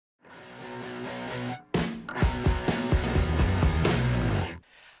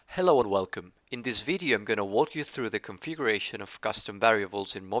Hello and welcome. In this video I'm going to walk you through the configuration of custom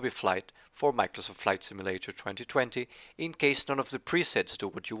variables in MobiFlight for Microsoft Flight Simulator 2020 in case none of the presets do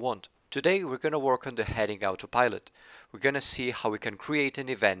what you want. Today we're going to work on the heading Autopilot. We're going to see how we can create an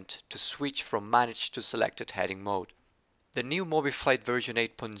event to switch from managed to selected heading mode. The new MobiFlight version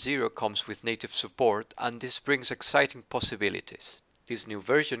 8.0 comes with native support, and this brings exciting possibilities. This new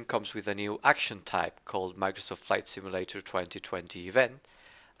version comes with a new action type called Microsoft Flight Simulator 2020 Event,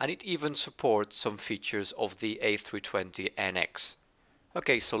 and it even supports some features of the A320NX.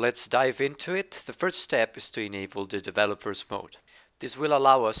 Okay, so let's dive into it. The first step is to enable the developers mode. This will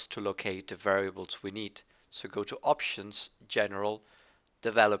allow us to locate the variables we need. So go to Options, General,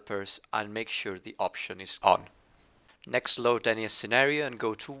 Developers, and make sure the option is on. Next, load any scenario and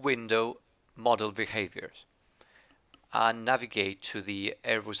go to Window, Model Behaviour, and navigate to the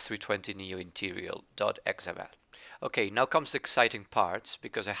Airbus 320 Neo Interior.xml. Okay, now comes the exciting parts,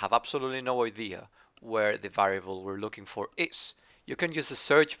 because I have absolutely no idea where the variable we're looking for is. You can use the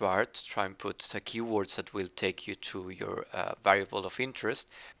search bar to try and put the keywords that will take you to your variable of interest,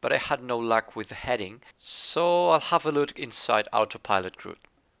 but I had no luck with the heading, so I'll have a look inside Autopilot group.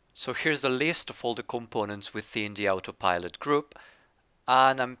 So here's a list of all the components within the Autopilot group,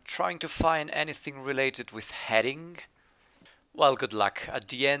 and I'm trying to find anything related with heading. Well, good luck. At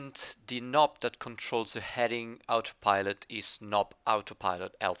the end, the knob that controls the heading Autopilot is knob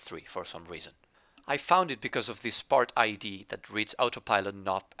Autopilot L3 for some reason. I found it because of this part ID that reads Autopilot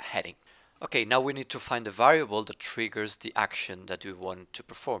knob heading. Okay, now we need to find a variable that triggers the action that we want to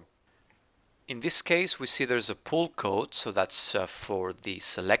perform. In this case, we see there's a pull code, so that's for the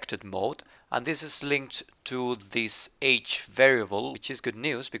selected mode, and this is linked to this H variable, which is good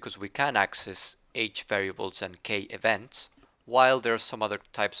news because we can access H variables and K events, while there are some other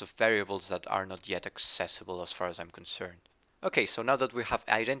types of variables that are not yet accessible as far as I'm concerned. Okay, so now that we have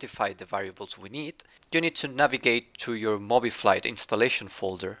identified the variables we need, you need to navigate to your MobiFlight installation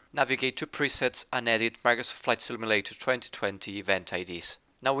folder, navigate to Presets, and edit Microsoft Flight Simulator 2020 Event IDs.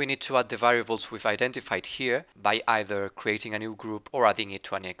 Now we need to add the variables we've identified here by either creating a new group or adding it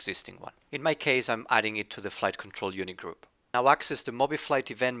to an existing one. In my case, I'm adding it to the Flight Control Unit group. Now access the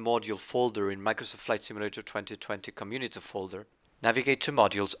MobiFlight Event Module folder in Microsoft Flight Simulator 2020 Community folder, navigate to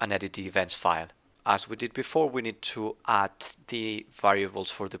Modules and edit the events file. As we did before, we need to add the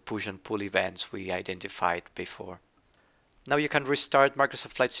variables for the push and pull events we identified before. Now you can restart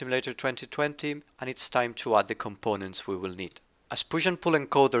Microsoft Flight Simulator 2020, and it's time to add the components we will need. As push and pull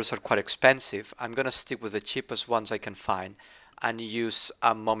encoders are quite expensive, I'm going to stick with the cheapest ones I can find and use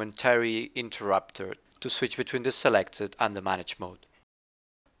a momentary interrupter to switch between the selected and the managed mode.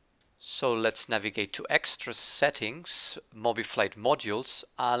 So let's navigate to Extra Settings, MobiFlight Modules,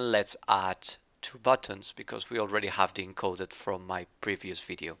 and let's add two buttons because we already have the encoded from my previous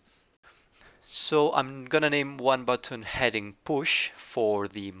video. So I'm going to name one button Heading Push for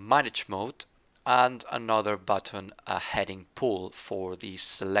the managed mode, and another button a heading pull for the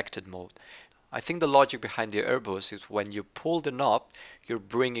selected mode. I think the logic behind the Airbus is when you pull the knob, you're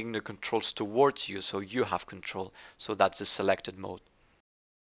bringing the controls towards you, so you have control. So that's the selected mode.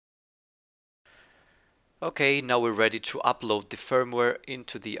 Okay, now we're ready to upload the firmware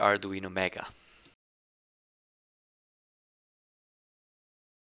into the Arduino Mega.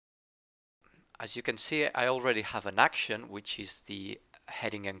 As you can see, I already have an action, which is the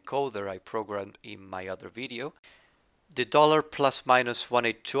heading encoder I programmed in my other video. The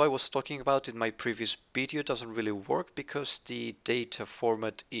 $+-182 I was talking about in my previous video doesn't really work because the data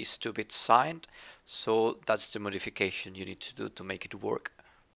format is 2-bit signed, so that's the modification you need to do to make it work.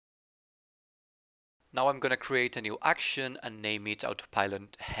 Now I'm going to create a new action and name it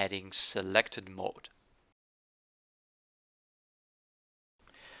Autopilot Heading Selected Mode.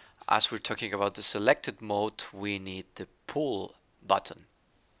 As we're talking about the selected mode, we need the pull button.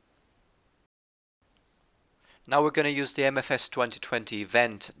 Now we're going to use the MFS2020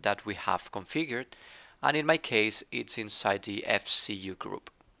 event that we have configured, and in my case it's inside the FCU group.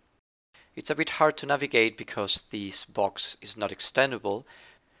 It's a bit hard to navigate because this box is not extendable,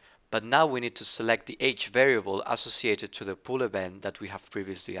 but now we need to select the H variable associated to the pull event that we have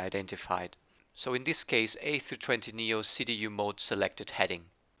previously identified. So in this case, A320 Neo CDU mode selected heading.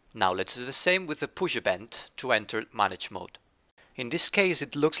 Now let's do the same with the push event to enter manage mode. In this case,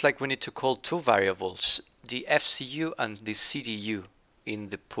 it looks like we need to call two variables, the FCU and the CDU, in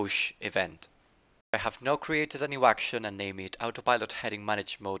the push event. I have now created a new action and name it Autopilot Heading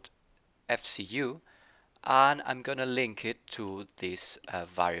Manage Mode FCU, and I'm gonna link it to this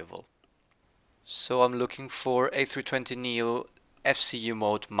variable. So I'm looking for A320 Neo FCU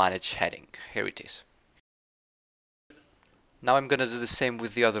mode manage heading. Here it is. Now I'm going to do the same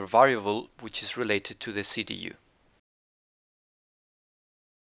with the other variable, which is related to the CDU.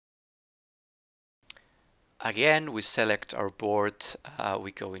 Again, we select our board,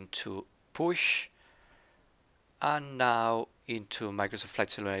 we go into Push, and now into Microsoft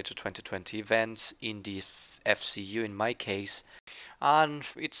Flight Simulator 2020 Events in the FCU in my case. And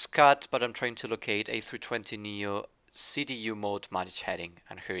it's cut, but I'm trying to locate A320neo CDU mode manage heading,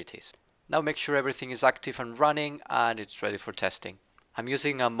 and here it is. Now make sure everything is active and running and it's ready for testing. I'm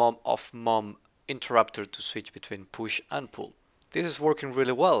using a mom-off-mom interrupter to switch between push and pull. This is working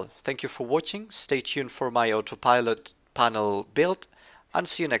really well. Thank you for watching. Stay tuned for my Autopilot panel build and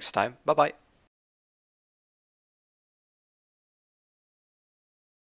see you next time. Bye bye.